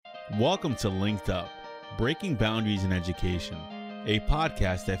Welcome to Linked Up, Breaking Boundaries in Education, a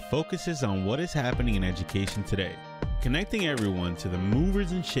podcast that focuses on what is happening in education today, connecting everyone to the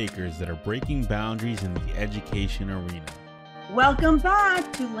movers and shakers that are breaking boundaries in the education arena. Welcome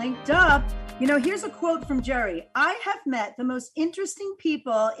back to Linked Up. You know, here's a quote from Jerry. I have met the most interesting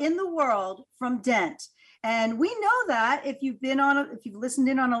people in the world from Dent. And we know that if you've listened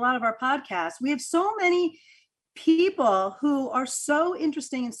in on a lot of our podcasts, we have so many people who are so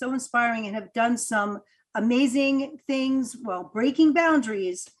interesting and so inspiring and have done some amazing things, well, breaking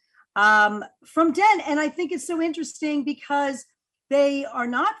boundaries from Dent. And I think it's so interesting because they are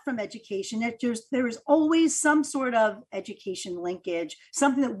not from education. There is always some sort of education linkage,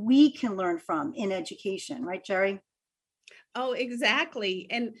 something that we can learn from in education, right, Jerry? Oh, exactly.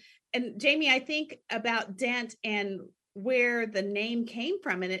 And Jamie, I think about Dent and where the name came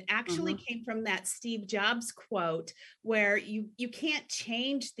from, and it actually came from that Steve Jobs quote where you can't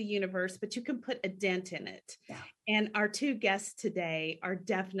change the universe, but you can put a dent in it. Yeah. And our two guests today are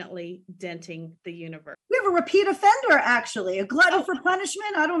definitely denting the universe. We have a repeat offender, actually, a glutton for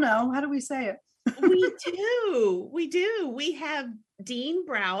punishment. I don't know. How do we say it? We do. We have Dean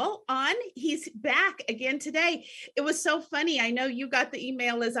Browell on. He's back again today. It was so funny. I know you got the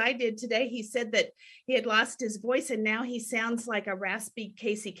email as I did today. He said that he had lost his voice and now he sounds like a raspy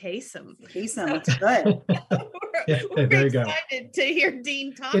Casey Kasem. That's good. we're excited to hear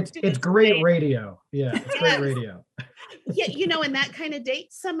Dean talk to us. It's great radio. Yeah, it's great radio. Yeah, you know, and that kind of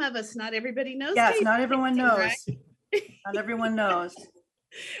dates some of us. Not everybody knows. Yes, Casey not everyone knows. Right? Not everyone knows.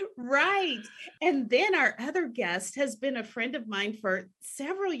 Right. And then our other guest has been a friend of mine for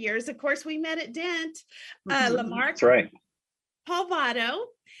several years. Of course, we met at Dent, Lamarck. That's right. Paul Votto.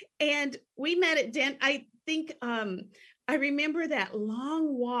 And we met at Dent. I think I remember that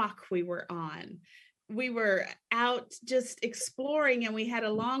long walk we were on. We were out just exploring and we had a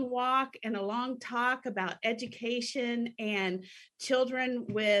long walk and a long talk about education and children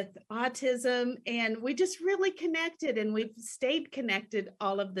with autism. And we just really connected and we've stayed connected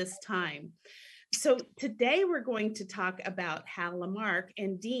all of this time. So today we're going to talk about how Lamarck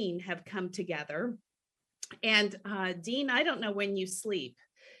and Dean have come together. And Dean, I don't know when you sleep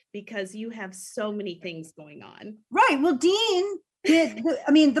because you have so many things going on. Right. Well, Dean,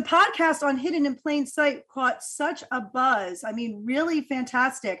 the podcast on Hidden in Plain Sight caught such a buzz. I mean, really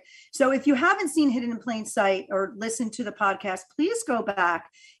fantastic. So if you haven't seen Hidden in Plain Sight or listened to the podcast, please go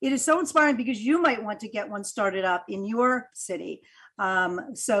back. It is so inspiring because you might want to get one started up in your city.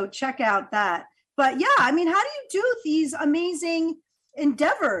 So check out that. But yeah, I mean, how do you do these amazing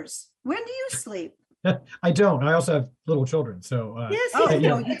endeavors? When do you sleep? I don't. I also have little children, so yes.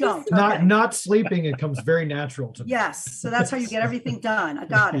 No, you don't. Not sleeping. It comes very natural to me. Yes, so that's how you get everything done. I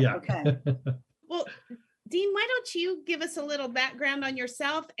got it. Yeah. Okay. Well, Dean, why don't you give us a little background on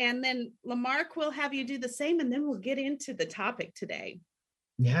yourself, and then Lamarck will have you do the same, and then we'll get into the topic today.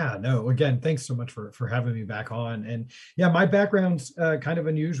 Yeah, no, again, thanks so much for having me back on. And yeah, my background's kind of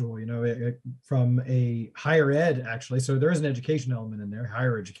unusual, you know, from a higher ed, actually. So there is an education element in there,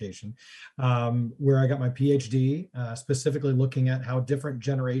 higher education, where I got my PhD, specifically looking at how different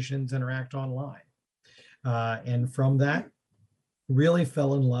generations interact online. And from that, really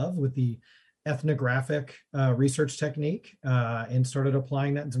fell in love with the ethnographic research technique and started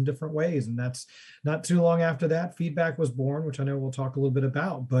applying that in some different ways. And that's not too long after that, feedback was born, which I know we'll talk a little bit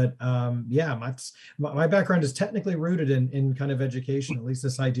about. But yeah, my background is technically rooted in kind of education, at least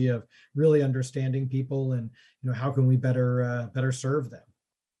this idea of really understanding people and, you know, how can we better serve them.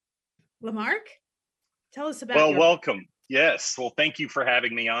 Lamarck, tell us about welcome. Yes. Well, thank you for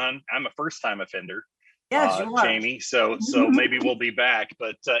having me on. I'm a first-time offender. Yes, Jamie. So maybe we'll be back.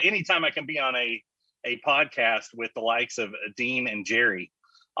 But anytime I can be on a podcast with the likes of Dean and Jerry,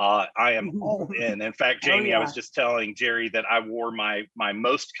 I am all in. In fact, Jamie, I was just telling Jerry that I wore my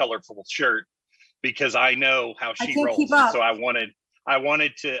most colorful shirt because I know how she rolls. So I wanted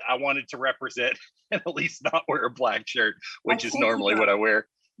to represent and at least not wear a black shirt, which is normally what I wear.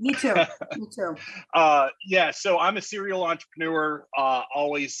 Me too. Yeah, so I'm a serial entrepreneur,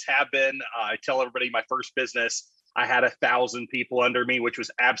 always have been. I tell everybody my first business, I had 1,000 people under me, which was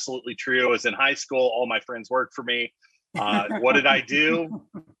absolutely true. I was in high school. All my friends worked for me. What did I do?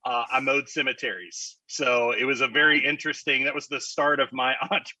 I mowed cemeteries. So it was a very interesting, that was the start of my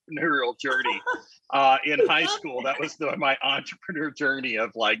entrepreneurial journey in high school. That was my entrepreneur journey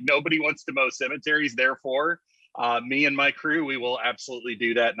of like, nobody wants to mow cemeteries, therefore, me and my crew, we will absolutely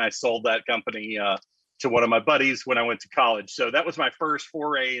do that. And I sold that company to one of my buddies when I went to college. So that was my first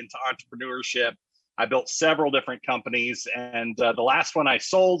foray into entrepreneurship. I built several different companies, and the last one I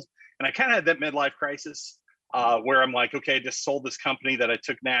sold, and I kind of had that midlife crisis. where I'm like, okay, I just sold this company that I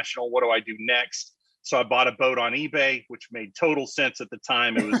took national. What do I do next? So I bought a boat on eBay, which made total sense at the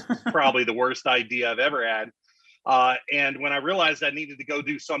time. It was probably the worst idea I've ever had. And when I realized I needed to go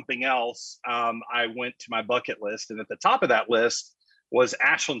do something else, I went to my bucket list. And at the top of that list was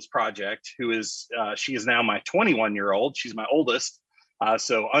Ashlyn's project, who is, she is now my 21-year-old. She's my oldest.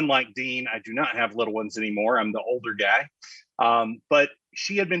 So unlike Dean, I do not have little ones anymore. I'm the older guy. But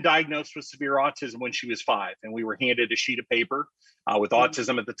she had been diagnosed with severe autism when she was 5. And we were handed a sheet of paper with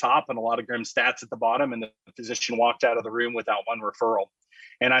autism at the top and a lot of grim stats at the bottom. And the physician walked out of the room without one referral.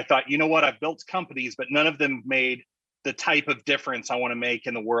 And I thought, you know what, I've built companies, but none of them made the type of difference I want to make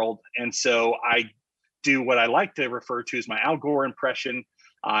in the world. And so I do what I like to refer to as my Al Gore impression.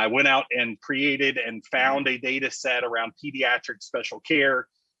 I went out and created and found a data set around pediatric special care,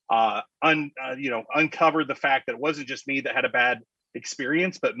 uncovered the fact that it wasn't just me that had a bad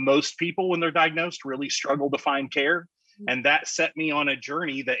experience, but most people when they're diagnosed really struggle to find care. And that set me on a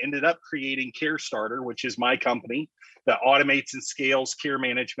journey that ended up creating CareStarter, which is my company that automates and scales care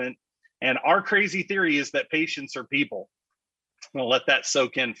management. And our crazy theory is that patients are people. I'm gonna let that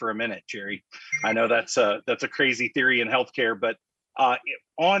soak in for a minute, Jerry. I know that's a crazy theory in healthcare, but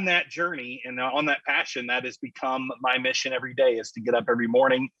on that journey and on that passion, that has become my mission every day, is to get up every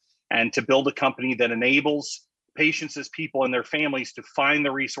morning and to build a company that enables patients as people and their families to find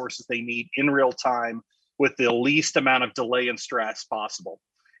the resources they need in real time with the least amount of delay and stress possible.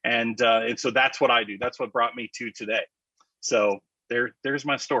 And so that's what I do. That's what brought me to today. So there's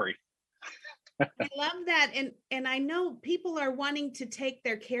my story. I love that. And I know people are wanting to take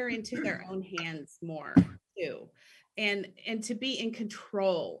their care into their own hands more too. And to be in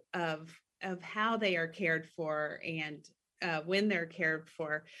control of how they are cared for and when they're cared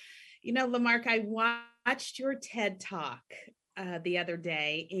for. You know, Lamarck, I watched your TED Talk the other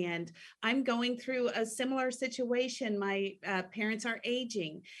day, and I'm going through a similar situation. My parents are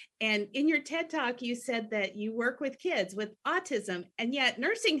aging. And in your TED Talk, you said that you work with kids with autism, and yet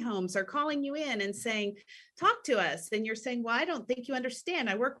nursing homes are calling you in and saying, talk to us. And you're saying, well, I don't think you understand.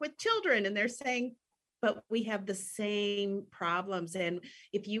 I work with children. And they're saying, but we have the same problems. And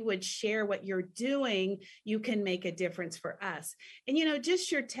if you would share what you're doing, you can make a difference for us. And, you know,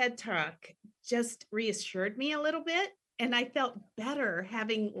 just your TED Talk just reassured me a little bit. And I felt better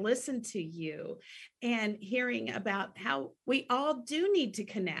having listened to you and hearing about how we all do need to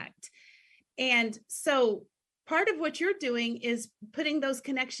connect. And so part of what you're doing is putting those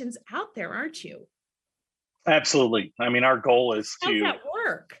connections out there, aren't you? Absolutely. I mean, our goal is How's that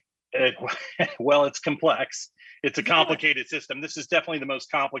work? Well, it's complex. It's a complicated system. This is definitely the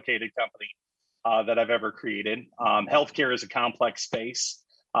most complicated company that I've ever created. Healthcare is a complex space.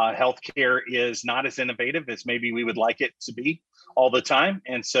 Healthcare is not as innovative as maybe we would like it to be all the time.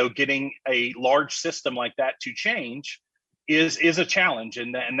 And so getting a large system like that to change is a challenge.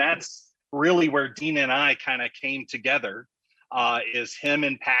 And that's really where Dean and I kind of came together, is him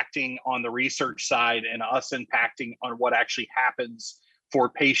impacting on the research side and us impacting on what actually happens for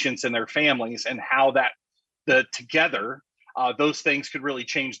patients and their families, and how together, those things could really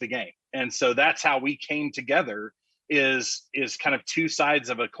change the game. And so that's how we came together, is kind of two sides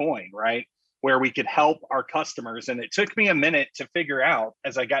of a coin, right? Where we could help our customers. And it took me a minute to figure out,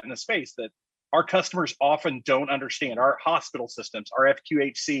 as I got in the space, that our customers often don't understand our hospital systems, our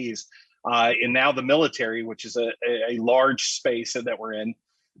FQHCs, and now the military, which is a large space that we're in.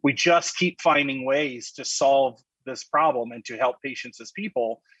 We just keep finding ways to solve this problem and to help patients as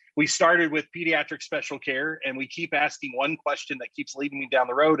people. We started with pediatric special care, and we keep asking one question that keeps leading me down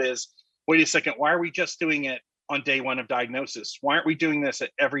the road is, wait a second, why are we just doing it on day one of diagnosis? Why aren't we doing this at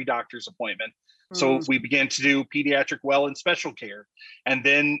every doctor's appointment? So we began to do pediatric well and special care. And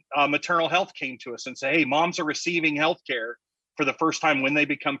then maternal health came to us and said, hey, moms are receiving health care for the first time when they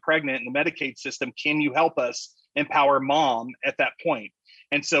become pregnant in the Medicaid system. Can you help us empower mom at that point?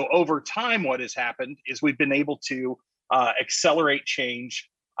 And so over time, what has happened is we've been able to accelerate change,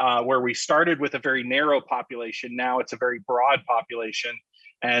 where we started with a very narrow population. Now it's a very broad population.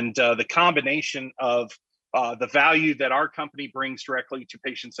 And the combination of the value that our company brings directly to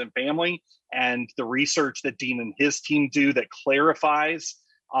patients and family, and the research that Dean and his team do that clarifies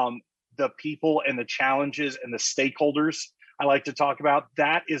the people and the challenges and the stakeholders I like to talk about,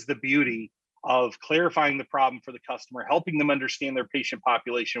 that is the beauty of clarifying the problem for the customer, helping them understand their patient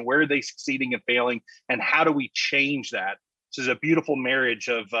population, where are they succeeding and failing, and how do we change that? This is a beautiful marriage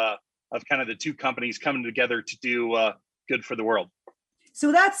of kind of the two companies coming together to do good for the world.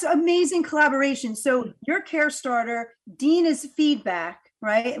 So that's amazing collaboration. So your CareStarter, Dean is feedback,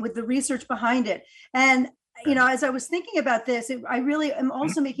 right, with the research behind it. And as I was thinking about this, I really am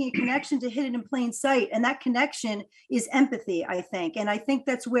also making a connection to hidden in plain sight. And that connection is empathy, I think. And I think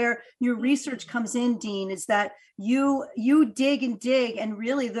that's where your research comes in, Dean, is that you dig and dig, and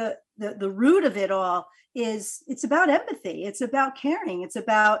really the root of it all is it's about empathy. It's about caring. It's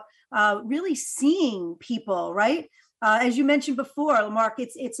about really seeing people, right? As you mentioned before, Mark,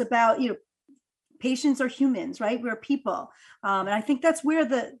 it's about, patients are humans, right? We're people. And I think that's where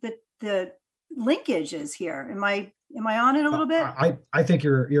the linkage is here. Am I on it a little bit? I think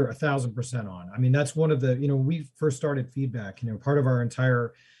you're 1,000% on. I mean, that's one of the, when we first started Feedback, part of our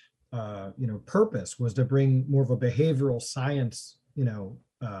entire, purpose was to bring more of a behavioral science,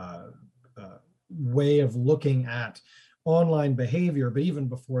 way of looking at online behavior. But even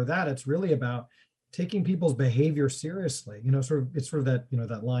before that, it's really about taking people's behavior seriously. It's sort of that,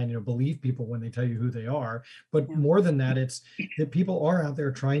 that line, believe people when they tell you who they are. But more than that, it's that people are out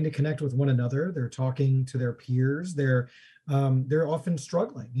there trying to connect with one another. They're talking to their peers. They're often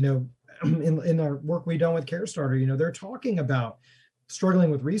struggling. In our work we've done with CareStarter, they're talking about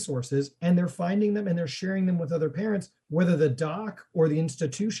struggling with resources, and they're finding them and they're sharing them with other parents, whether the doc or the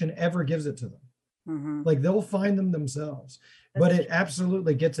institution ever gives it to them. Mm-hmm. Like they'll find them themselves. But it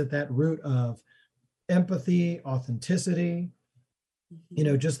absolutely gets at that root of empathy, authenticity,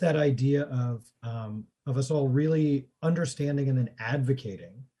 just that idea of us all really understanding and then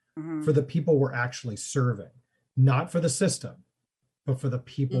advocating for the people we're actually serving, not for the system, but for the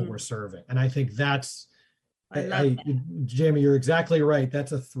people we're serving. And I think that's, Jamie, you're exactly right.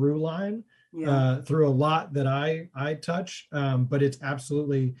 That's a through line through a lot that I touch, but it's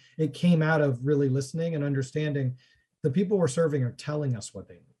absolutely, it came out of really listening and understanding the people we're serving are telling us what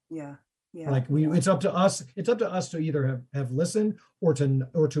they need. Yeah. Yeah. Like it's up to us to either have listened or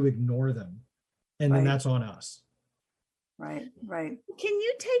to ignore them. And then that's on us. Right. Can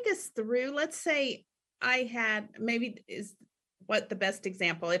you take us through, let's say I had, maybe is what the best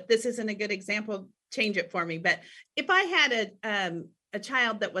example, if this isn't a good example, change it for me. But if I had a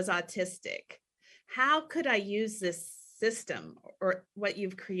child that was autistic, how could I use this system or what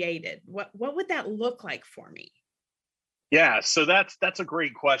you've created? What would that look like for me? Yeah, so that's a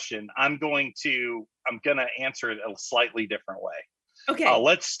great question. I'm gonna answer it a slightly different way. Okay.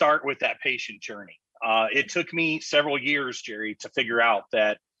 Let's start with that patient journey. It took me several years, Jerry, to figure out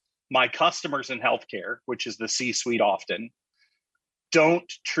that my customers in healthcare, which is the C-suite often,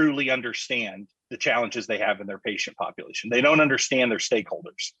 don't truly understand the challenges they have in their patient population. They don't understand their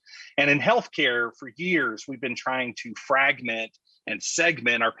stakeholders. And in healthcare, for years, we've been trying to fragment and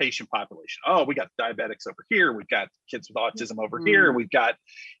segment our patient population. Oh, we got diabetics over here. We've got kids with autism over here. We've got,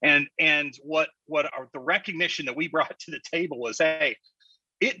 and what the recognition that we brought to the table was, hey,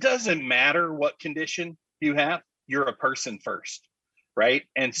 it doesn't matter what condition you have, you're a person first, right?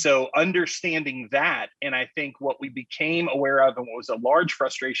 And so understanding that, and I think what we became aware of and what was a large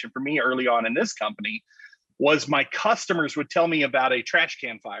frustration for me early on in this company was my customers would tell me about a trash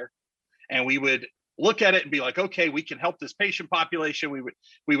can fire, and we would look at it and be like, okay, we can help this patient population.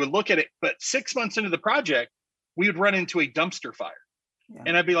 We would look at it, but 6 months into the project, we would run into a dumpster fire. Yeah.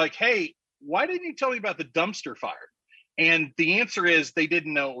 And I'd be like, hey, why didn't you tell me about the dumpster fire? And the answer is they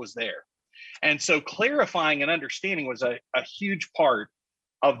didn't know it was there. And so clarifying and understanding was a huge part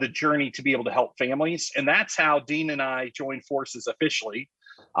of the journey to be able to help families. And that's how Dean and I joined forces officially,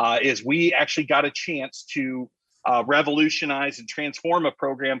 is we actually got a chance to revolutionize and transform a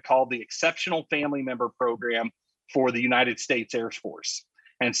program called the Exceptional Family Member Program for the United States Air Force.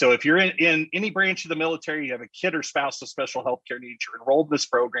 And so if you're in any branch of the military, you have a kid or spouse with special healthcare needs, you're enrolled in this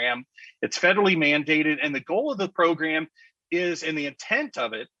program. It's federally mandated. And the goal of the program is, and the intent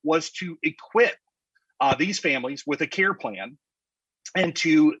of it was to equip these families with a care plan and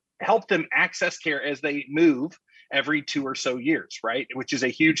to help them access care as they move every 2 or so years, right? Which is a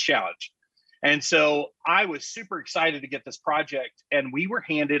huge challenge. And so I was super excited to get this project, and we were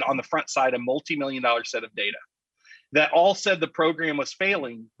handed on the front side a multi-million-dollar set of data that all said the program was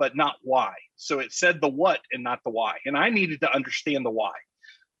failing, but not why. So it said the what and not the why. And I needed to understand the why.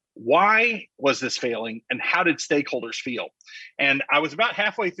 Why was this failing, and how did stakeholders feel? And I was about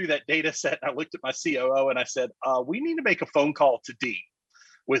halfway through that data set. I looked at my COO and I said, we need to make a phone call to Dean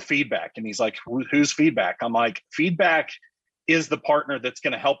with Feedback. And he's like, who's Feedback? I'm like, Feedback is the partner that's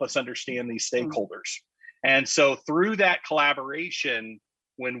going to help us understand these stakeholders. And so through that collaboration,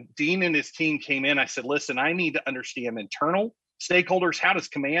 when Dean and his team came in, I said, listen, I need to understand internal stakeholders. How does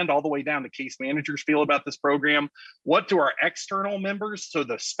command all the way down to case managers feel about this program? What do our external members, so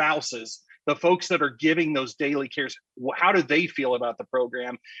the spouses, the folks that are giving those daily cares, how do they feel about the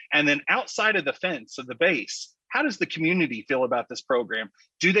program? And then outside of the fence of the base, how does the community feel about this program?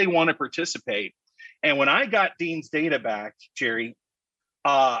 Do they want to participate? And when I got Dean's data back, Jerry,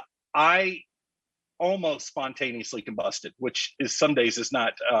 I almost spontaneously combusted, which is some days is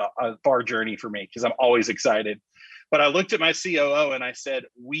not a far journey for me because I'm always excited. But I looked at my COO and I said,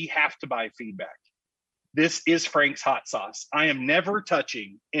 we have to buy feedback. This is Frank's hot sauce. I am never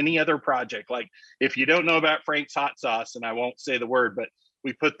touching any other project. Like, if you don't know about Frank's hot sauce, and I won't say the word, but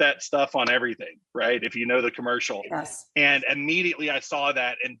we put that stuff on everything, right? If you know the commercial. Yes. And immediately I saw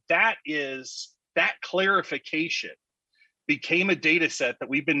that. And that clarification became a data set that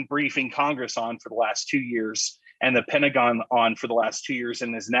we've been briefing Congress on for the last 2 years and the Pentagon on for the last 2 years,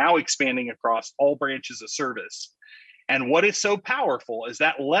 and is now expanding across all branches of service. And what is so powerful is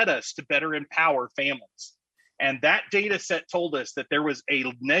that led us to better empower families. And that data set told us that there was a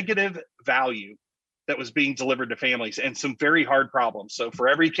negative value that was being delivered to families and some very hard problems. So for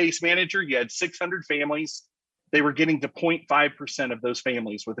every case manager, you had 600 families. They were getting to 0.5% of those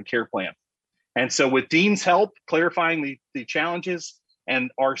families with a care plan. And so with Dean's help, clarifying the challenges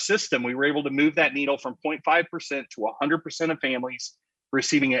and our system, we were able to move that needle from 0.5% to 100% of families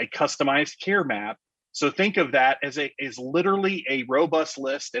receiving a customized care map. So think of that as literally a robust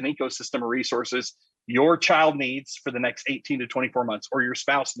list and ecosystem of resources your child needs for the next 18 to 24 months, or your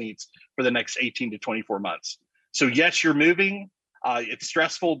spouse needs for the next 18 to 24 months. So yes, you're moving. It's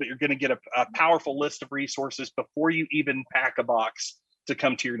stressful, but you're going to get a powerful list of resources before you even pack a box to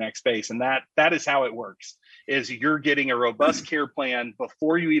come to your next space. And that is how it works, is you're getting a robust care plan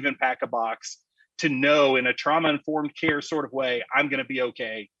before you even pack a box to know in a trauma-informed care sort of way, I'm going to be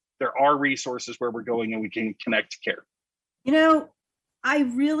okay. There are resources where we're going and we can connect to care. You know, I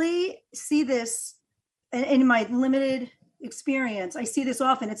really see this in my limited experience. I see this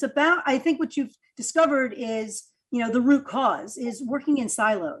often. It's about, I think what you've discovered is, the root cause is working in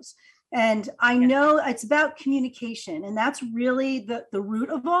silos. And I know it's about communication, and that's really the root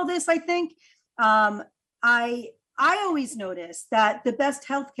of all this, I think. I always notice that the best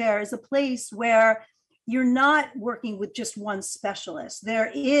healthcare is a place where you're not working with just one specialist.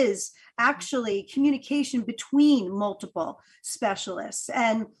 There is actually communication between multiple specialists.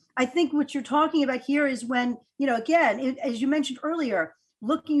 And I think what you're talking about here is when, again, as you mentioned earlier,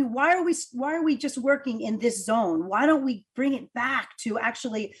 looking, why are we just working in this zone? Why don't we bring it back to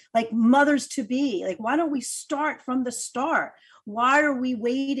actually like mothers to be? Like, why don't we start from the start? Why are we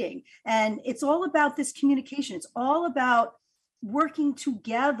waiting? And it's all about this communication. It's all about working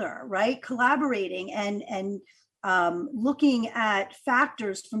together, right? Collaborating and looking at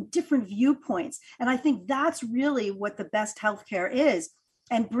factors from different viewpoints. And I think that's really what the best healthcare is.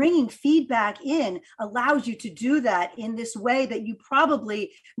 And bringing feedback in allows you to do that in this way that you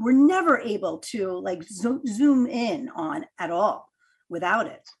probably were never able to like zoom in on at all without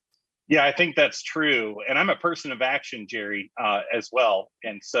it. Yeah, I think that's true. And I'm a person of action, Jerry, as well.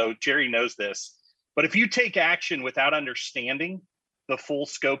 And so Jerry knows this. But if you take action without understanding the full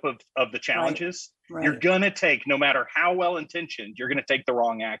scope of the challenges, right. You're going to take, no matter how well-intentioned, you're going to take the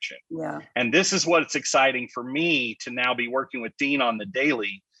wrong action. Yeah. And this is what's exciting for me to now be working with Dean on the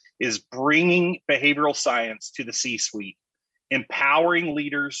daily, is bringing behavioral science to the C-suite, empowering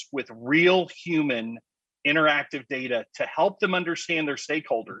leaders with real human interactive data to help them understand their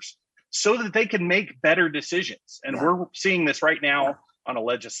stakeholders so that they can make better decisions. And we're seeing this right now on a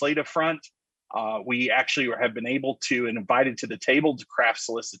legislative front. We actually have been able to and invited to the table to craft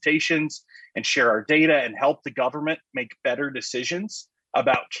solicitations and share our data and help the government make better decisions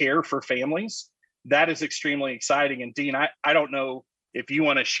about care for families. That is extremely exciting. And Dean, I don't know if you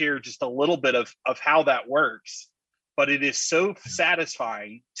want to share just a little bit of how that works, but it is so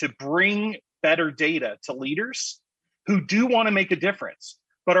satisfying to bring better data to leaders who do want to make a difference,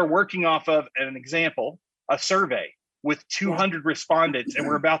 but are working off of an example, a survey with 200 respondents, and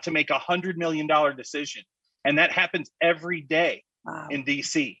we're about to make $100 million decision. And that happens every day in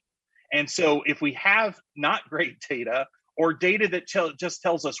DC. And so if we have not great data or data that just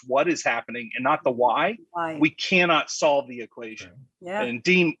tells us what is happening and not the why, we cannot solve the equation. Yeah. And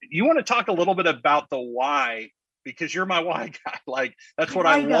Dean, you want to talk a little bit about the why, because you're my why guy. Like, that's what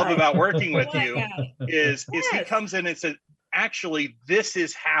I love about working with you is he comes in and says, actually, this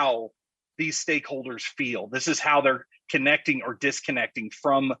is how these stakeholders feel. This is how they're connecting or disconnecting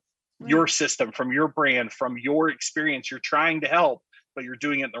from your system, from your brand, from your experience. You're trying to help, but you're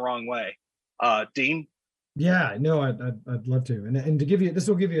doing it in the wrong way. Dean? Yeah, no, I'd love to. And to give you, this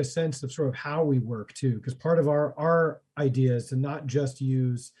will give you a sense of sort of how we work too, because part of our idea is to not just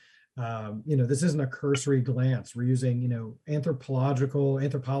use, this isn't a cursory glance. We're using,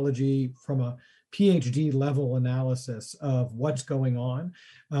 anthropology from a PhD level analysis of what's going on,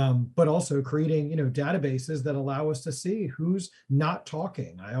 but also creating, databases that allow us to see who's not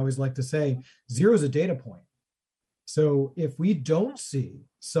talking. I always like to say 0 is a data point. So if we don't see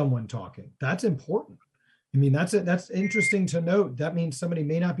someone talking, that's important. I mean, that's interesting to note. That means somebody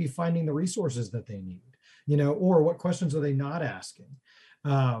may not be finding the resources that they need, or what questions are they not asking?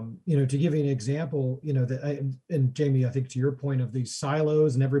 To give you an example, and Jamie, I think to your point of these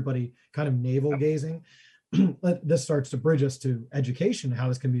silos and everybody kind of navel gazing, this starts to bridge us to education, how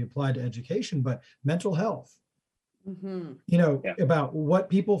this can be applied to education, but mental health, about what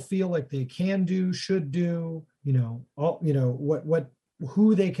people feel like they can do, should do,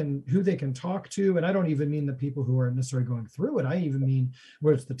 who they can talk to. And I don't even mean the people who are necessarily going through it. I even mean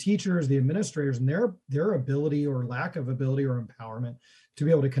where it's the teachers, the administrators, and their ability or lack of ability or empowerment to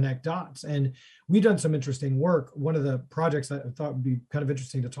be able to connect dots. And we've done some interesting work. One of the projects that I thought would be kind of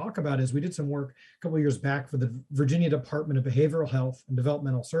interesting to talk about is we did some work a couple of years back for the Virginia Department of Behavioral Health and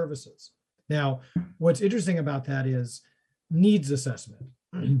Developmental Services. Now, what's interesting about that is needs assessment.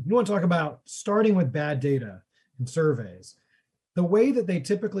 You want to talk about starting with bad data and surveys. The way that they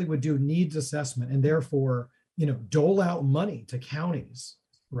typically would do needs assessment and therefore, dole out money to counties,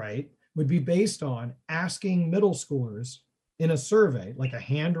 right, would be based on asking middle schoolers in a survey, like a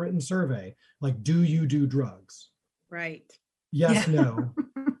handwritten survey, like, do you do drugs? Right. Yes, Yeah. no.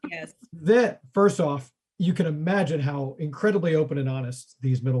 Yes. That, first off, you can imagine how incredibly open and honest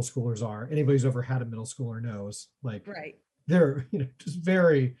these middle schoolers are. Anybody who's ever had a middle schooler knows, like, Right. they're, just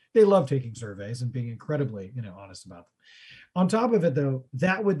they love taking surveys and being incredibly, honest about them. On top of it, though,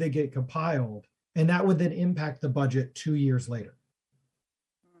 that would they get compiled, and that would then impact the budget 2 years later.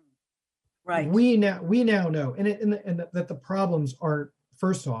 Right. We now know, and that the problems aren't,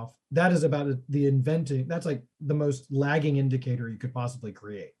 first off, that is about the inventing. That's like the most lagging indicator you could possibly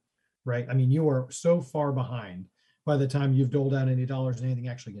create, right? I mean, you are so far behind by the time you've doled out any dollars and anything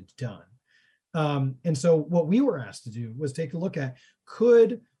actually gets done. And so what we were asked to do was take a look at,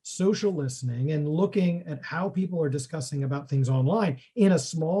 could social listening and looking at how people are discussing about things online in a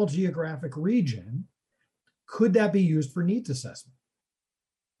small geographic region, could that be used for needs assessment?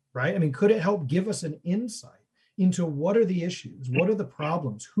 Right? I mean, could it help give us an insight into what are the issues, what are the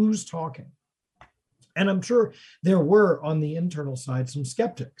problems, who's talking? And I'm sure there were on the internal side some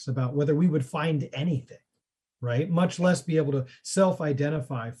skeptics about whether we would find anything, right? Much less be able to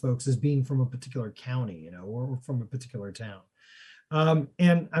self-identify folks as being from a particular county, or from a particular town.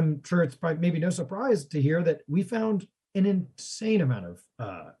 And I'm sure it's probably maybe no surprise to hear that we found an insane amount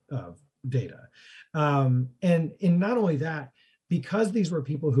of data. And not only that, because these were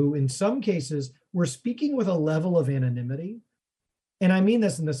people who, in some cases, were speaking with a level of anonymity. And I mean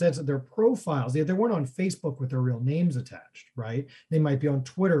this in the sense that their profiles, they weren't on Facebook with their real names attached, right? They might be on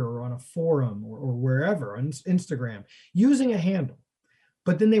Twitter or on a forum or wherever, on Instagram, using a handle.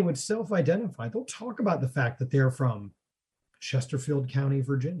 But then they would self-identify. They'll talk about the fact that they're from Chesterfield County,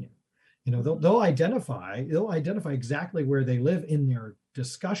 Virginia. They'll identify exactly where they live in their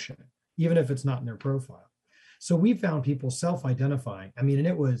discussion, even if it's not in their profile. So we found people self-identifying. I mean, and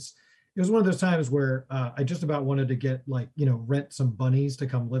it was one of those times where I just about wanted to get rent some bunnies to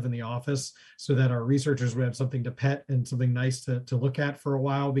come live in the office so that our researchers would have something to pet and something nice to look at for a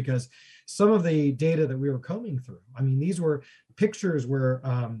while, because some of the data that we were combing through, I mean, these were pictures where,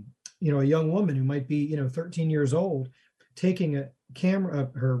 a young woman who might be, 13 years old, taking a camera,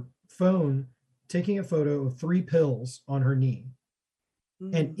 her phone, taking a photo of 3 pills on her knee.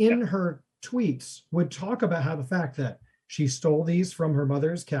 And in her tweets would talk about how the fact that she stole these from her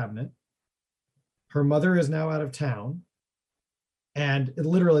mother's cabinet. Her mother is now out of town. And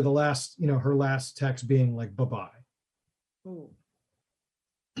literally her last text being like, bye-bye. Ooh.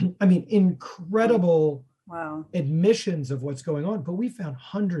 I mean, incredible Wow. admissions of what's going on, but we found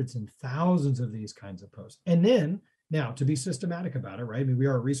hundreds and thousands of these kinds of posts. And then now, to be systematic about it, right? I mean, we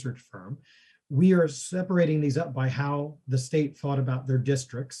are a research firm. We are separating these up by how the state thought about their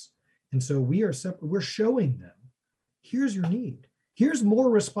districts. And so we're showing them, here's your need. Here's more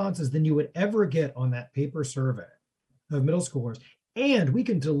responses than you would ever get on that paper survey of middle schoolers. And we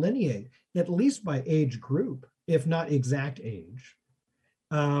can delineate, at least by age group, if not exact age.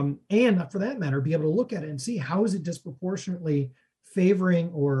 And for that matter, be able to look at it and see how is it disproportionately favoring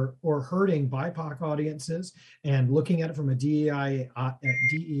or hurting BIPOC audiences, and looking at it from a DEIA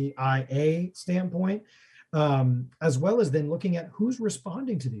standpoint, as well as then looking at who's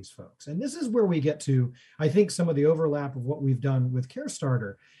responding to these folks. And this is where we get to, I think, some of the overlap of what we've done with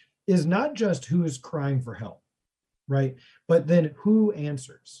CareStarter is not just who is crying for help, right? But then who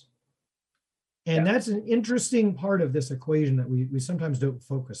answers. And that's an interesting part of this equation that we sometimes don't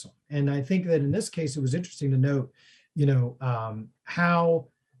focus on. And I think that in this case, it was interesting to note, how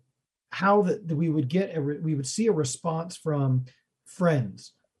that we would see a response from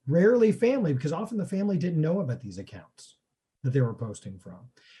friends, rarely family, because often the family didn't know about these accounts that they were posting from.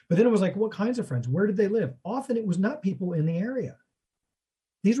 But then it was like, what kinds of friends? Where did they live? Often it was not people in the area.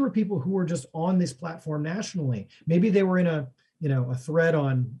 These were people who were just on this platform nationally. Maybe they were in a thread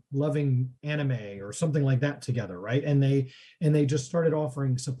on loving anime or something like that together, right? And they just started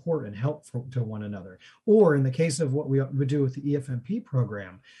offering support and help to one another. Or in the case of what we would do with the EFMP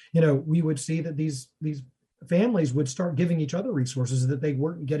program, we would see that these families would start giving each other resources that they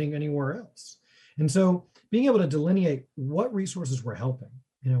weren't getting anywhere else. And so being able to delineate what resources were helping,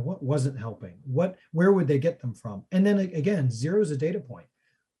 what wasn't helping, where would they get them from? And then again, 0 is a data point.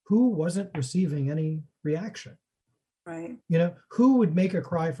 Who wasn't receiving any reaction? Right. Who would make a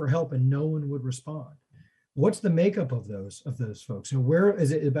cry for help and no one would respond? What's the makeup of those folks? Where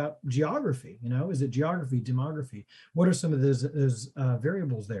is it about geography? Is it geography, demography? What are some of those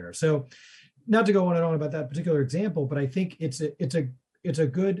variables there? So, not to go on and on about that particular example, but I think it's a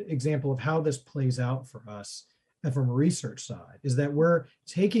good example of how this plays out for us. And from a research side, is that we're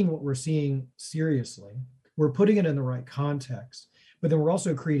taking what we're seeing seriously, we're putting it in the right context, but then we're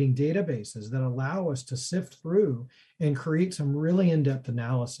also creating databases that allow us to sift through and create some really in-depth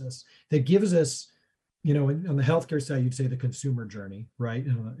analysis that gives us, on the healthcare side, you'd say the consumer journey, right?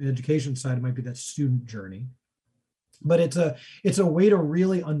 And on the education side, it might be that student journey. But it's a way to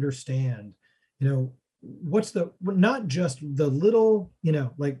really understand, what's not just the little,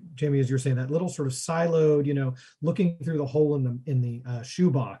 like Jamie, as you're saying, that little sort of siloed, looking through the hole in the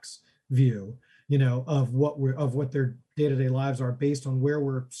shoebox view, of what their day-to-day lives are based on where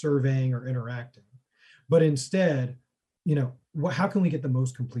we're surveying or interacting. But instead, how can we get the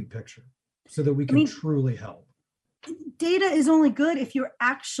most complete picture so that we can truly help? Data is only good if you're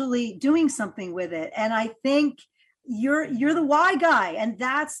actually doing something with it. And I think you're the why guy, and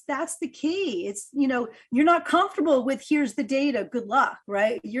that's the key. It's you're not comfortable with here's the data, good luck,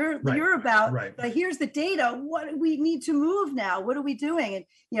 right? You're about but here's the data, what we need to move now, what are we doing?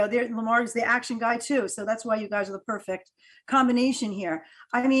 And Lamar is the action guy too, so that's why you guys are the perfect combination here.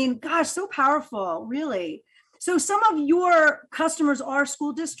 I mean, gosh, so powerful, really. So some of your customers are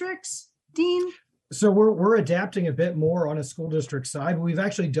school districts, Dean? So we're adapting a bit more on a school district side. We've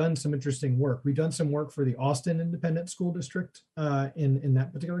actually done some interesting work. We've done some work for the Austin Independent School District. In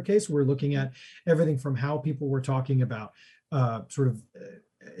that particular case, we're looking at everything from how people were talking about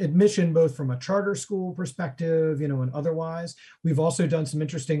admission, both from a charter school perspective, and otherwise. We've also done some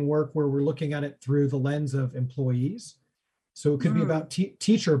interesting work where we're looking at it through the lens of employees. So it could be about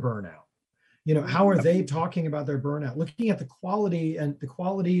teacher burnout. How are they talking about their burnout, looking at the quality and the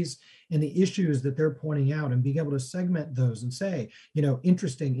qualities and the issues that they're pointing out and being able to segment those and say,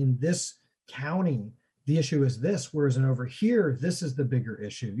 interesting, in this county, the issue is this, whereas over here, this is the bigger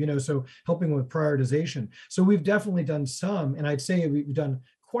issue, so helping with prioritization. So we've definitely done some, and I'd say we've done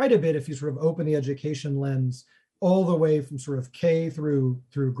quite a bit if you sort of open the education lens all the way from sort of K through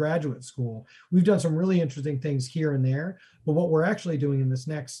graduate school. We've done some really interesting things here and there, but what we're actually doing in this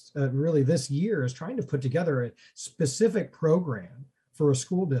next, really this year, is trying to put together a specific program for a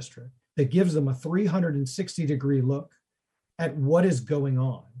school district that gives them a 360-degree look at what is going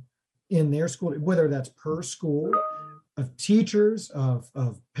on in their school, whether that's per school, of teachers, of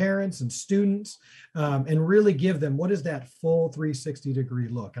parents and students, and really give them what is that full 360-degree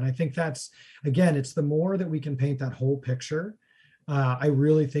look. And I think that's, again, it's the more that we can paint that whole picture, I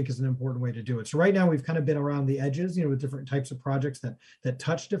really think is an important way to do it. So right now we've kind of been around the edges, with different types of projects that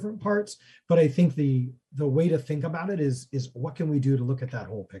touch different parts. But I think the way to think about it is what can we do to look at that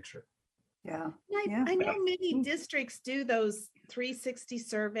whole picture? Yeah. I know many districts do those 360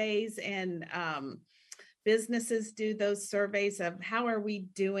 surveys, and businesses do those surveys of how are we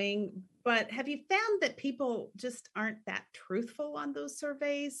doing, but have you found that people just aren't that truthful on those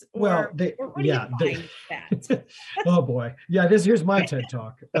surveys? Or what do you find that? Oh boy. Yeah, here's my TED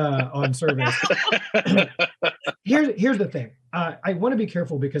talk on surveys. Here's the thing. I want to be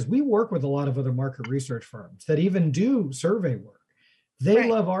careful because we work with a lot of other market research firms that even do survey work. They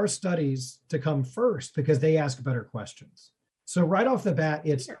love our studies to come first because they ask better questions. So right off the bat,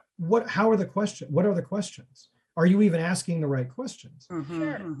 it's what are the questions? Are you even asking the right questions?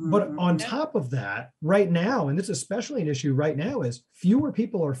 But on top of that, right now, and this is especially an issue right now, is fewer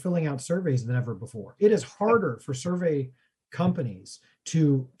people are filling out surveys than ever before. It is harder for survey companies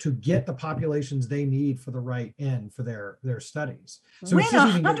to get the populations they need for the right end for their studies. So win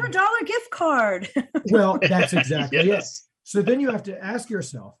 $100 gift card. Well, that's exactly it. So then you have to ask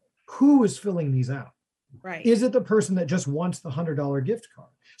yourself, who is filling these out? Right. Is it the person that just wants the $100 gift card?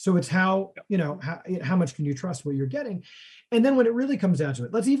 So it's how, how much can you trust what you're getting? And then when it really comes down to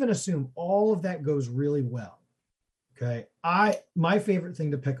it, let's even assume all of that goes really well. Okay. My favorite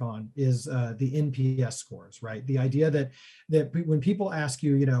thing to pick on is the NPS scores, right? The idea that when people ask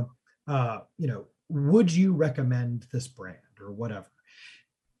you, would you recommend this brand or whatever?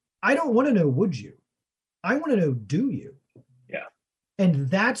 I don't want to know, would you? I want to know, do you? Yeah. And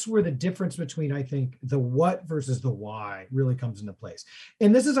that's where the difference between, I think, the what versus the why really comes into place.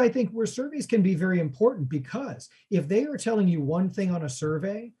 And this is, I think, where surveys can be very important, because if they are telling you one thing on a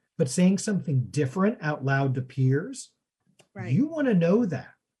survey, but saying something different out loud to peers, Right. you want to know that.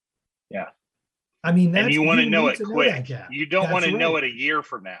 Yeah. I mean, and you want to know need it quick. You don't want to know right. it a year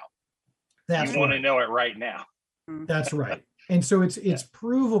from now. That's you want right. to know it right now. That's right. And so it's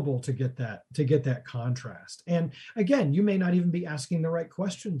provable to get that contrast. And again, you may not even be asking the right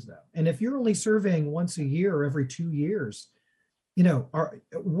questions though. And if you're only surveying once a year or every 2 years,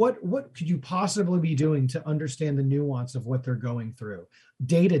 what could you possibly be doing to understand the nuance of what they're going through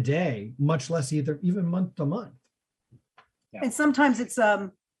day to day, much less even month to month? Yeah. And sometimes it's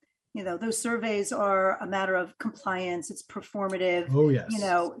those surveys are a matter of compliance. It's performative. Oh, yes.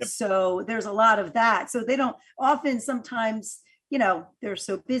 So there's a lot of that. So they don't often, sometimes, they're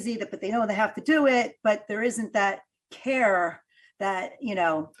so busy but they know they have to do it, but there isn't that care that, you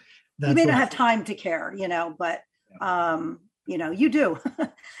may not have time to care, but, you do,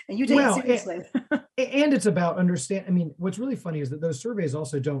 and you take it seriously. And it's about understand. I mean, what's really funny is that those surveys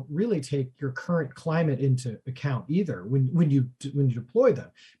also don't really take your current climate into account either when you deploy them.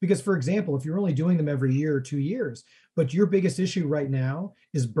 Because, for example, if you're only doing them every year or 2 years, but your biggest issue right now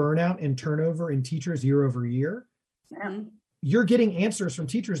is burnout and turnover in teachers year over year, you're getting answers from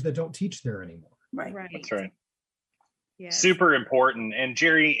teachers that don't teach there anymore. Right. That's right. Yes. Super important. And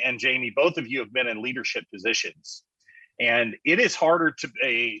Jerry and Jamie, both of you have been in leadership positions. And it is harder to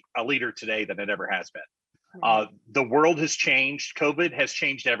be a leader today than it ever has been. The world has changed. COVID has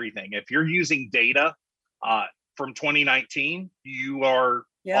changed everything. If you're using data from 2019, you are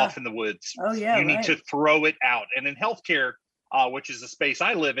off in the woods. Oh, yeah. You need to throw it out. And in healthcare, which is the space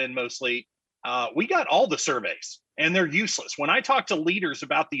I live in mostly, we got all the surveys and they're useless. When I talk to leaders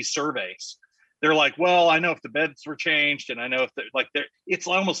about these surveys, they're like, well, I know if the beds were changed and I know if it's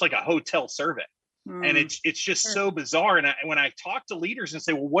almost like a hotel survey. And it's just so bizarre. And when I talk to leaders and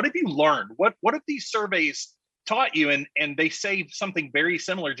say, well, what have you learned? What have these surveys taught you? And they say something very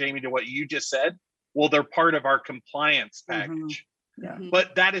similar, Jamie, to what you just said. Well, they're part of our compliance package. Yeah.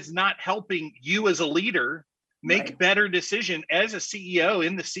 But that is not helping you as a leader make better decision as a CEO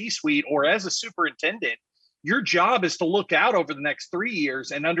in the C-suite or as a superintendent. Your job is to look out over the next 3 years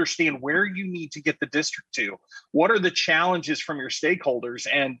and understand where you need to get the district to. What are the challenges from your stakeholders?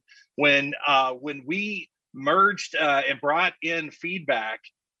 And when we merged and brought in feedback,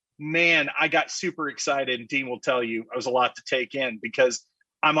 man, I got super excited. And Dean will tell you, it was a lot to take in, because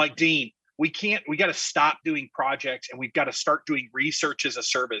I'm like, Dean, we got to stop doing projects and we've got to start doing research as a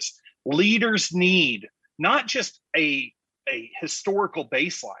service. Leaders need not just a historical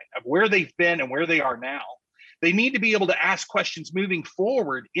baseline of where they've been and where they are now. They need to be able to ask questions moving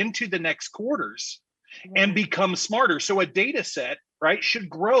forward into the next quarters and become smarter. So a data set, right, should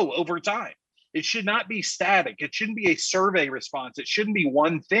grow over time. It should not be static. It shouldn't be a survey response. It shouldn't be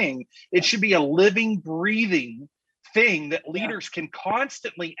one thing. It should be a living, breathing thing that leaders can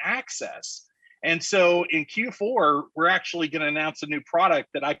constantly access. And so in Q4, we're actually going to announce a new product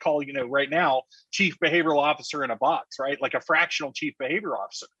that I call, right now, Chief Behavioral Officer in a box, right? Like a fractional Chief Behavior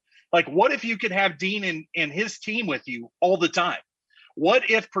Officer. Like, what if you could have Dean and his team with you all the time? What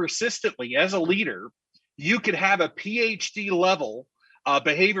if persistently, as a leader, you could have a PhD level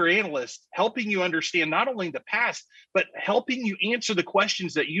behavior analyst helping you understand not only the past, but helping you answer the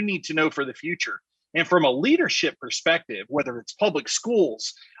questions that you need to know for the future? And from a leadership perspective, whether it's public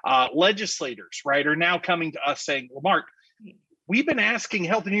schools, legislators, right, are now coming to us saying, well, Mark, we've been asking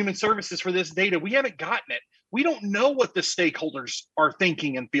Health and Human Services for this data. We haven't gotten it. We don't know what the stakeholders are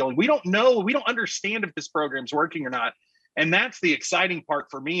thinking and feeling. We don't know. We don't understand if this program's working or not. And that's the exciting part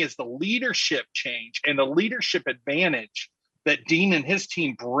for me, is the leadership change and the leadership advantage that Dean and his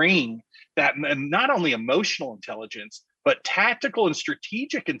team bring, that not only emotional intelligence, but tactical and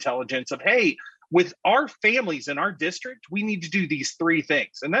strategic intelligence of, hey, with our families in our district, we need to do these 3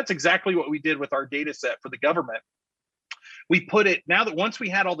 things. And that's exactly what we did with our data set for the government. We put it, now that once we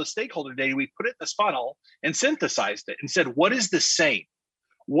had all the stakeholder data, we put it in this funnel and synthesized it and said, what is the same?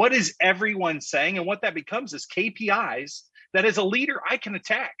 What is everyone saying? And what that becomes is KPIs that as a leader, I can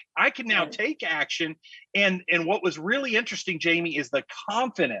attack. I can now Right. take action. And what was really interesting, Jamie, is the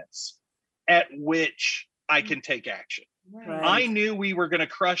confidence at which I can take action. Right. I knew we were going to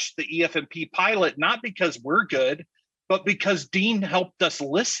crush the EFMP pilot, not because we're good, but because Dean helped us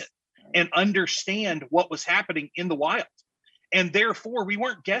listen and understand what was happening in the wild. And therefore, we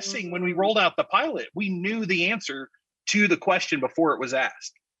weren't guessing when we rolled out the pilot. We knew the answer to the question before it was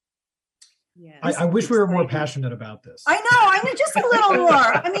asked. Yes. I wish we were more Exciting. passionate about this. I know just a little more.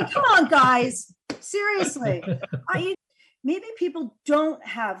 I mean, come on, guys. Seriously. Maybe people don't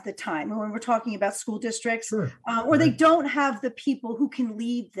have the time when we're talking about school districts, Sure. or they don't have the people who can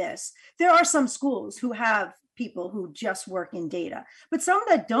lead this. There are some schools who have people who just work in data, but some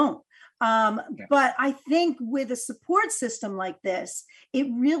that don't. But I think with a support system like this, it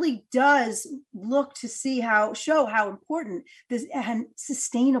really does look to show how important this and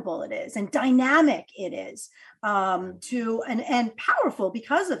sustainable it is and dynamic it is, and powerful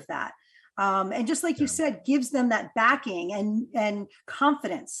because of that. And just like you said, gives them that backing and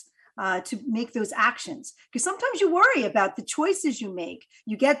confidence to make those actions. Because sometimes you worry about the choices you make.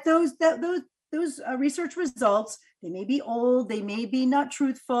 You get those research results. They may be old, they may be not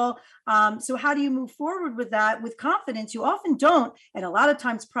truthful. So how do you move forward with that with confidence? You often don't, and a lot of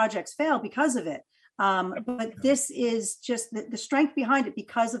times projects fail because of it. But this is just the strength behind it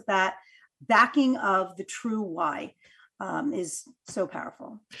because of that backing of the true why. Is so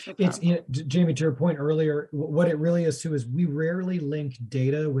powerful. It's, Jamie, to your point earlier, what it really is too is we rarely link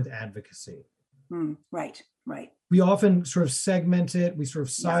data with advocacy. Right. We often sort of segment it, we sort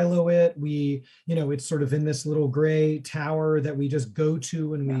of silo it. We, it's sort of in this little gray tower that we just go to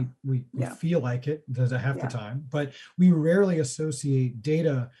when we feel like it, half the time, but we rarely associate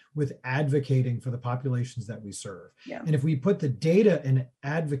data with advocating for the populations that we serve. Yeah. And if we put the data in an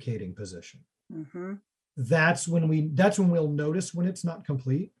advocating position, that's when we'll notice when it's not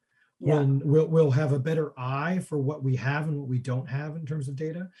complete. When we'll have a better eye for what we have and what we don't have in terms of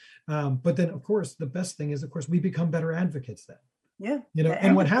data. But then, of course, the best thing is, of course, we become better advocates then.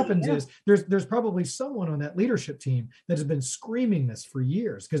 And what happens is there's probably someone on that leadership team that has been screaming this for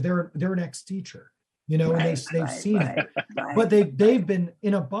years because they're an ex-teacher, and they've seen it, but they've been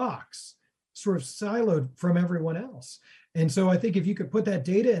in a box, sort of siloed from everyone else. And so I think if you could put that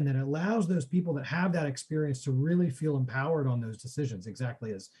data in, that allows those people that have that experience to really feel empowered on those decisions,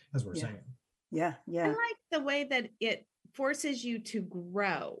 exactly as we're saying. Yeah. I like the way that it forces you to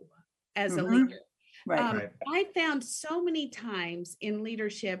grow as a leader. Right. I found so many times in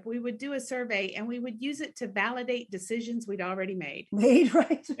leadership, we would do a survey and we would use it to validate decisions we'd already made.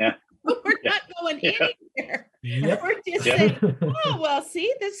 Right. Yeah. We're not going anywhere. Yep. We're just saying, oh, well,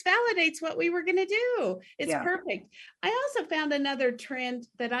 see, this validates what we were going to do. It's perfect. I also found another trend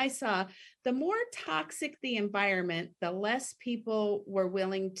that I saw. The more toxic the environment, the less people were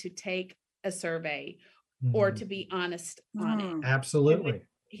willing to take a survey or to be honest on it. Absolutely.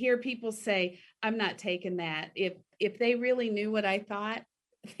 Hear people say, I'm not taking that. If they really knew what I thought,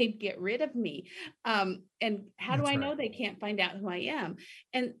 they'd get rid of me. And how do I know they can't find out who I am?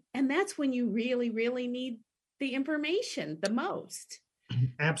 And that's when you really, really need the information the most.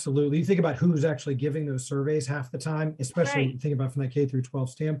 Absolutely. You think about who's actually giving those surveys half the time, especially think about from that K through 12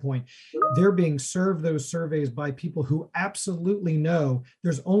 standpoint, they're being served those surveys by people who absolutely know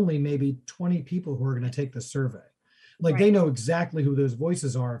there's only maybe 20 people who are going to take the survey. Like they know exactly who those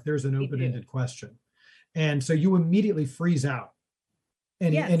voices are if there's an open-ended question. And so you immediately freeze out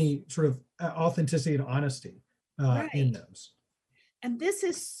any sort of authenticity and honesty in those. And this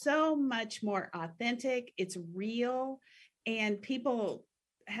is so much more authentic. It's real. And people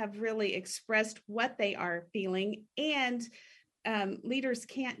have really expressed what they are feeling. And leaders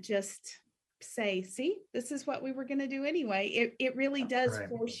can't just say, see, this is what we were going to do anyway. It really does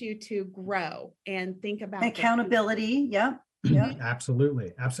force you to grow and think about accountability. Yeah.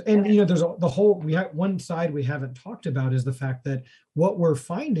 Absolutely. And there's we have one side we haven't talked about is the fact that what we're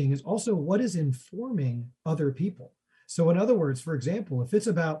finding is also what is informing other people. So in other words, for example, if it's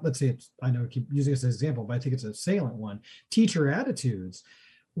about, let's say I know I keep using this as an example, but I think it's a salient one, teacher attitudes.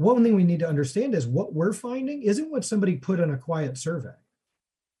 One thing we need to understand is what we're finding isn't what somebody put in a quiet survey.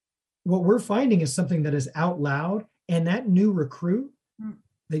 What we're finding is something that is out loud, and that new recruit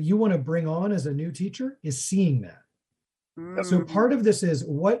that you want to bring on as a new teacher is seeing that. So part of this is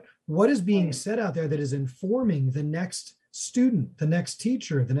what is being said out there that is informing the next student, the next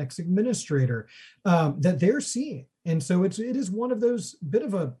teacher, the next administrator that they're seeing. And so it is one of those bit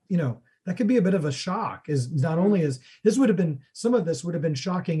of a, that could be a bit of a shock, is not only as some of this would have been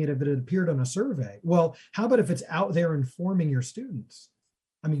shocking if it had appeared on a survey. Well, how about if it's out there informing your students?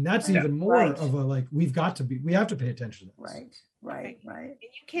 I mean, that's even more of a, we have to pay attention to this. Right. And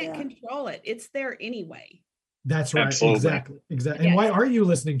you can't Yeah. control it. It's there anyway. That's right. Absolutely. Exactly. And why are you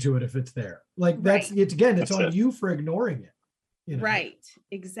listening to it if it's there? Like Right. it's That's on it. you for ignoring it. You know? Right.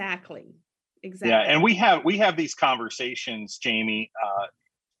 Exactly. Yeah, and we have these conversations, Jamie,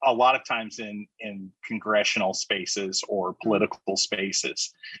 a lot of times in congressional spaces or political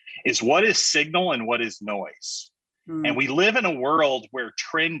spaces, is what is signal and what is noise. And we live in a world where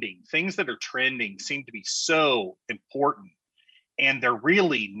things that are trending seem to be so important, and they're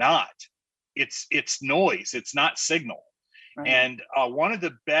really not. It's noise. It's not signal. Right. And one of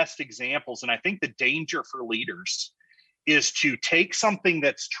the best examples, and I think the danger for leaders, is to take something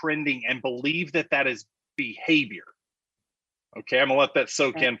that's trending and believe that that is behavior. Okay, I'm gonna let that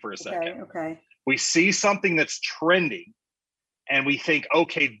soak in for a second. Okay. We see something that's trending and we think,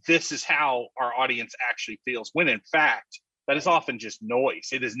 okay, this is how our audience actually feels, when in fact, that is often just noise.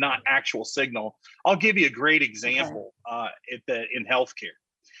 It is not actual signal. I'll give you a great example in healthcare.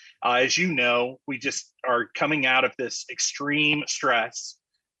 As you know, we just are coming out of this extreme stress.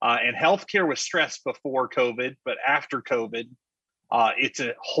 And healthcare was stressed before COVID, but after COVID, it's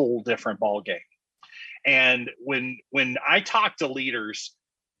a whole different ballgame. And when I talk to leaders,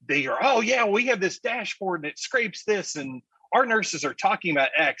 they are, oh yeah, we have this dashboard and it scrapes this, and our nurses are talking about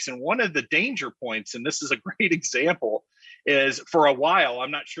X. And one of the danger points, and this is a great example, is for a while, I'm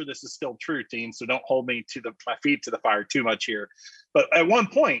not sure this is still true, team, so don't hold me to my feet to the fire too much here. But at one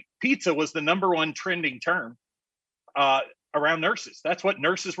point, pizza was the #1 trending term around nurses. That's what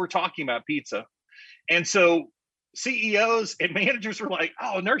nurses were talking about, pizza. And so CEOs and managers were like,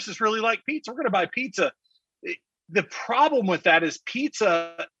 oh, nurses really like pizza. We're going to buy pizza. The problem with that is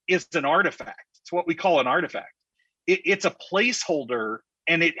pizza is an artifact. It's what we call an artifact. It's a placeholder,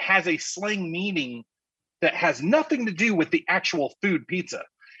 and it has a slang meaning that has nothing to do with the actual food pizza.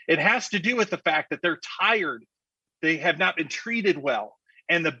 It has to do with the fact that they're tired. They have not been treated well.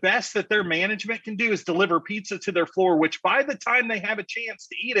 And the best that their management can do is deliver pizza to their floor, which by the time they have a chance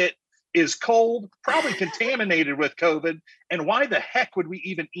to eat it is cold, probably contaminated with COVID. And why the heck would we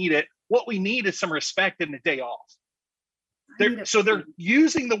even eat it? What we need is some respect and a day off. So they're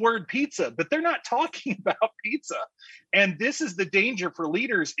using the word pizza, but they're not talking about pizza. And this is the danger for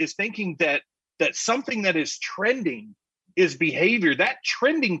leaders, is thinking that something that is trending is behavior. That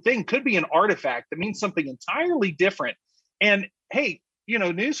trending thing could be an artifact that means something entirely different. And hey,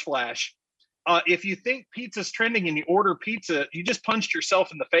 newsflash, if you think pizza's trending and you order pizza, you just punched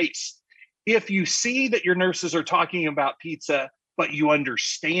yourself in the face. If you see that your nurses are talking about pizza, but you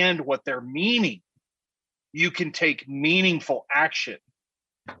understand what they're meaning, you can take meaningful action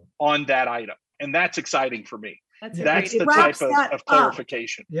on that item. And that's exciting for me. That's the type of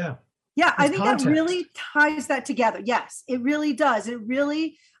clarification. Yeah, I think that really ties that together. Yes, it really does. It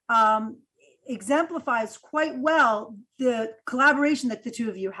really exemplifies quite well the collaboration that the two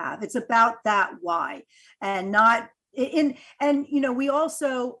of you have. It's about that why, and not in. And we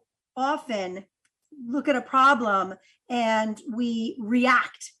also often look at a problem and we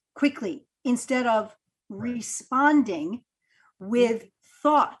react quickly instead of responding with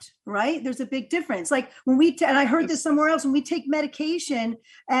thought, right? There's a big difference. Like when and I heard this somewhere else, when we take medication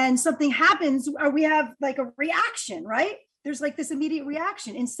and something happens, or we have like a reaction, right? There's like this immediate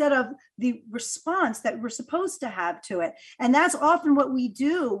reaction instead of the response that we're supposed to have to it. And that's often what we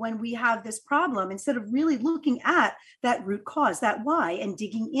do when we have this problem, instead of really looking at that root cause, that why, and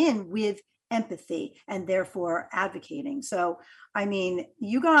digging in with empathy and therefore advocating. So, I mean,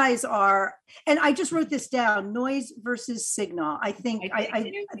 you guys are, and I just wrote this down, noise versus signal. I think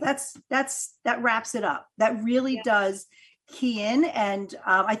that wraps it up. That really does key in. And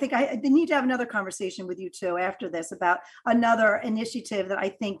I think I need to have another conversation with you too after this about another initiative that I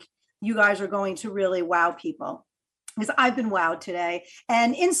think you guys are going to really wow people. Because I've been wowed today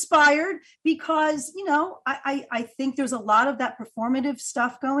and inspired, because, I think there's a lot of that performative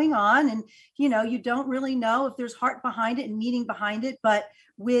stuff going on, and, you don't really know if there's heart behind it and meaning behind it. But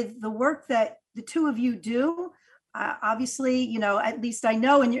with the work that the two of you do, obviously, at least I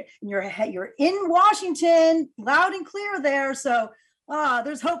know you're in Washington, loud and clear there. So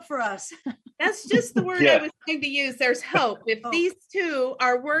there's hope for us. That's just the word I was going to use. There's hope. If these two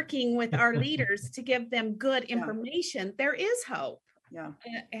are working with our leaders to give them good information, there is hope. Yeah.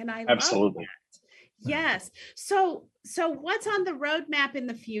 And I absolutely love that. Yes. So what's on the roadmap in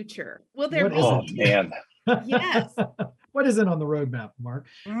the future? Will there be? Oh man. Yes. What is it on the roadmap, Mark?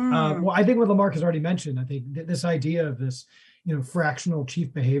 Well, I think what Lamarck has already mentioned, I think this idea of this, fractional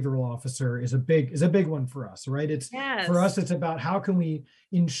chief behavioral officer is a big one for us, right? For us, it's about how can we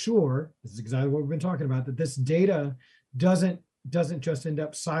ensure, this is exactly what we've been talking about, that this data doesn't doesn't just end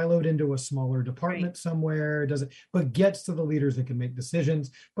up siloed into a smaller department somewhere, doesn't, but gets to the leaders that can make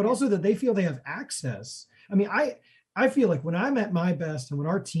decisions, but also that they feel they have access. I mean, I feel like when I'm at my best and when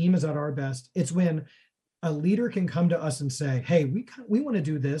our team is at our best, it's when a leader can come to us and say, hey, we want to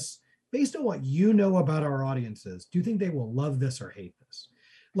do this based on what you know about our audiences. Do you think they will love this or hate this?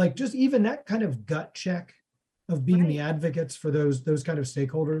 Like, just even that kind of gut check of being the advocates for those kind of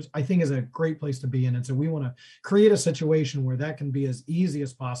stakeholders, I think is a great place to be in. And so we want to create a situation where that can be as easy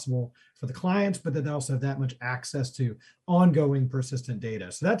as possible for the clients, but that they also have that much access to ongoing persistent data.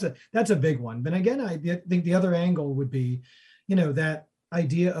 So that's a big one. But again, I think the other angle would be, that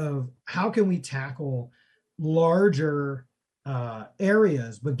idea of how can we tackle larger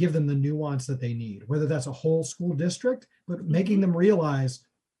areas, but give them the nuance that they need, whether that's a whole school district, but making them realize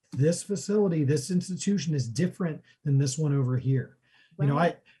this facility, this institution is different than this one over here.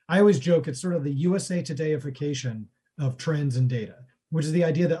 Right. I always joke, it's sort of the USA Todayification of trends and data, which is the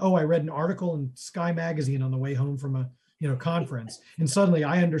idea that, I read an article in Sky Magazine on the way home from a conference, and suddenly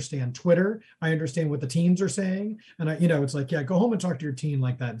I understand Twitter, I understand what the teens are saying, and it's like, go home and talk to your teen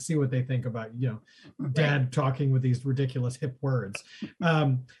like that and see what they think about dad talking with these ridiculous hip words.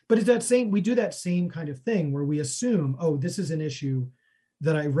 But it's that same, we do that same kind of thing where we assume, this is an issue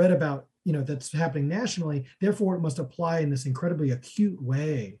that I read about, that's happening nationally, therefore it must apply in this incredibly acute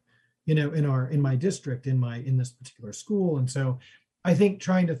way, in my district, in this particular school. And so I think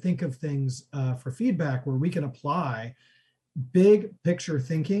trying to think of things for feedback where we can apply big picture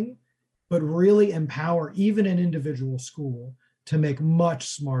thinking, but really empower even an individual school to make much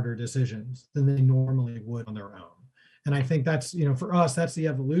smarter decisions than they normally would on their own. And I think that's, for us, that's the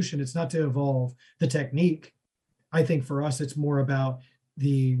evolution. It's not to evolve the technique. I think for us, it's more about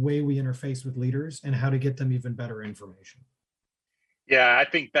the way we interface with leaders and how to get them even better information. Yeah, I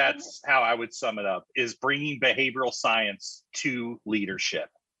think that's how I would sum it up, is bringing behavioral science to leadership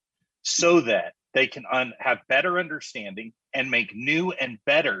so that they can have better understanding and make new and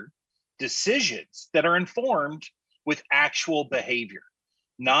better decisions that are informed with actual behavior,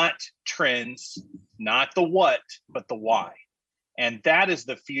 not trends, not the what, but the why. And that is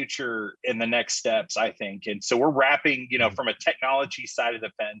the future in the next steps, I think. And so we're wrapping, from a technology side of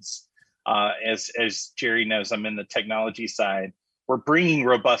the fence, as Jerry knows, I'm in the technology side. We're bringing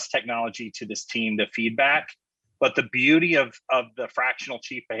robust technology to this team to feedback. But the beauty of the fractional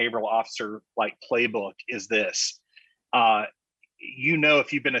chief behavioral officer playbook is this.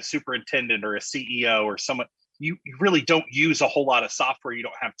 If you've been a superintendent or a CEO or someone, you really don't use a whole lot of software. You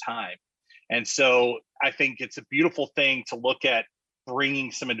don't have time. And so I think it's a beautiful thing to look at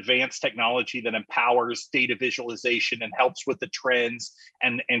bringing some advanced technology that empowers data visualization and helps with the trends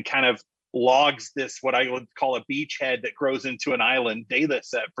and kind of logs this, what I would call a beachhead that grows into an island data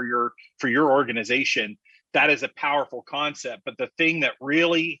set for your organization. That is a powerful concept. But the thing that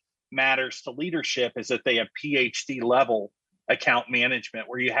really matters to leadership is that they have PhD level account management,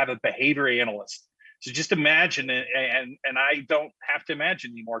 where you have a behavior analyst. So just imagine, and I don't have to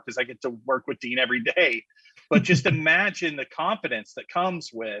imagine anymore because I get to work with Dean every day, but just imagine the confidence that comes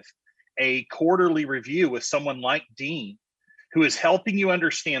with a quarterly review with someone like Dean, who is helping you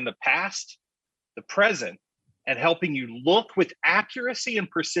understand the past, the present, and helping you look with accuracy and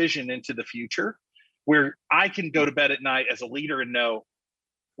precision into the future, where I can go to bed at night as a leader and know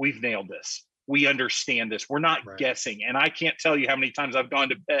we've nailed this. We understand this. We're not guessing. And I can't tell you how many times I've gone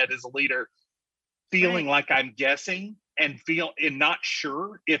to bed as a leader feeling like I'm guessing and not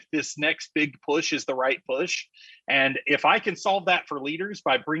sure if this next big push is the right push. And if I can solve that for leaders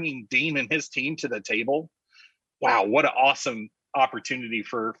by bringing Dean and his team to the table, wow, what an awesome opportunity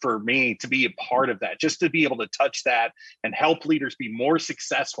for me to be a part of that, just to be able to touch that and help leaders be more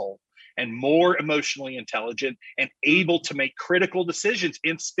successful and more emotionally intelligent and able to make critical decisions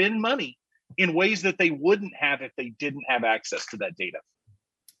and spend money in ways that they wouldn't have if they didn't have access to that data.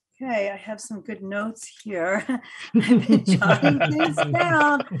 Okay, I have some good notes here. I've been jotting things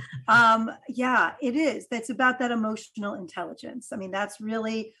down. Yeah, it is. That's about that emotional intelligence. I mean, that's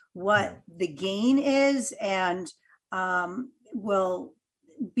really what the gain is, and will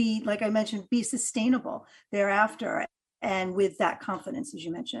be, like I mentioned, be sustainable thereafter, and with that confidence, as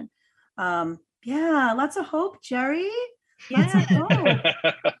you mentioned. Yeah, lots of hope, Jerry. Yeah.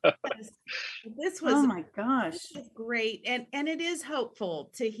 This was, oh my gosh, great. And it is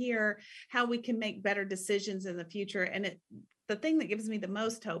hopeful to hear how we can make better decisions in the future. And the thing that gives me the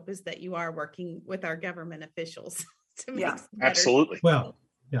most hope is that you are working with our government officials to make absolutely. Well,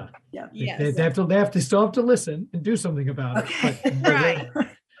 yeah. Yes. They still have to listen and do something about it. But right.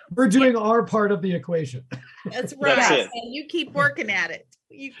 We're doing our part of the equation. That's right. That's it. And you keep working at it.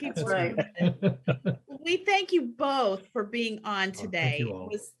 You keep working at it. We thank you both for being on today. you all.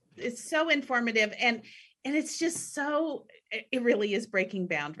 It's so informative, and it's just so, it really is breaking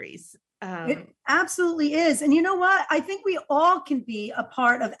boundaries. It absolutely is. And you know what? I think we all can be a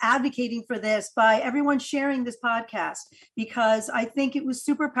part of advocating for this by everyone sharing this podcast, because I think it was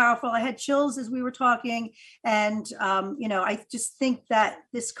super powerful. I had chills as we were talking. And, I just think that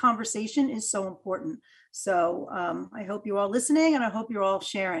this conversation is so important. So I hope you're all listening, and I hope you're all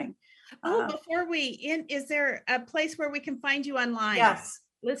sharing. Before we end, is there a place where we can find you online? Yes.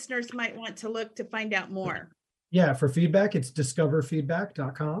 Listeners might want to look to find out more. Yeah, for feedback, it's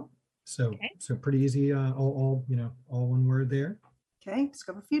discoverfeedback.com. So pretty easy, all one word there. Okay,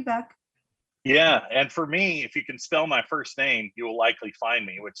 Discover Feedback. Yeah, and for me, if you can spell my first name, you will likely find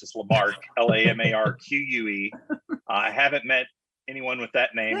me, which is Lamarque, Lamarque. I haven't met anyone with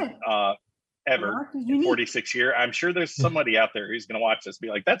that name ever in 46 years. I'm sure there's somebody out there who's going to watch this and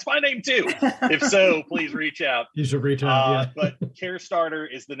be like, that's my name too. If so, please reach out. You should reach out. But CareStarter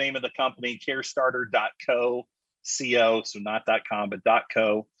is the name of the company, carestarter.co, so not .com, but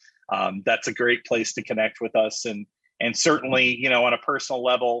 .co. That's a great place to connect with us. And certainly, on a personal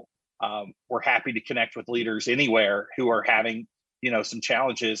level, we're happy to connect with leaders anywhere who are having, some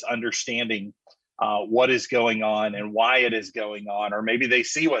challenges understanding what is going on and why it is going on, or maybe they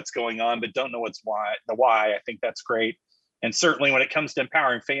see what's going on but don't know the why. I think that's great. And certainly when it comes to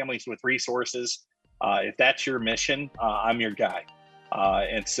empowering families with resources, if that's your mission, I'm your guy.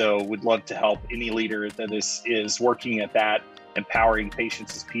 And so would love to help any leader that is working at that, empowering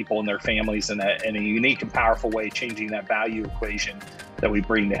patients as people and their families in a unique and powerful way, changing that value equation that we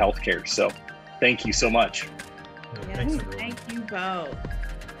bring to healthcare. So thank you so much. Yes, thank you both.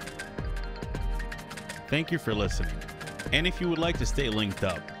 Thank you for listening. And if you would like to stay linked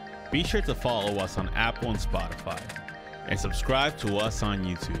up, be sure to follow us on Apple and Spotify, and subscribe to us on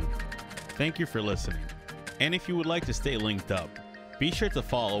YouTube. Thank you for listening. And if you would like to stay linked up, be sure to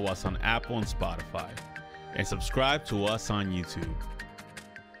follow us on Apple and Spotify, and subscribe to us on YouTube.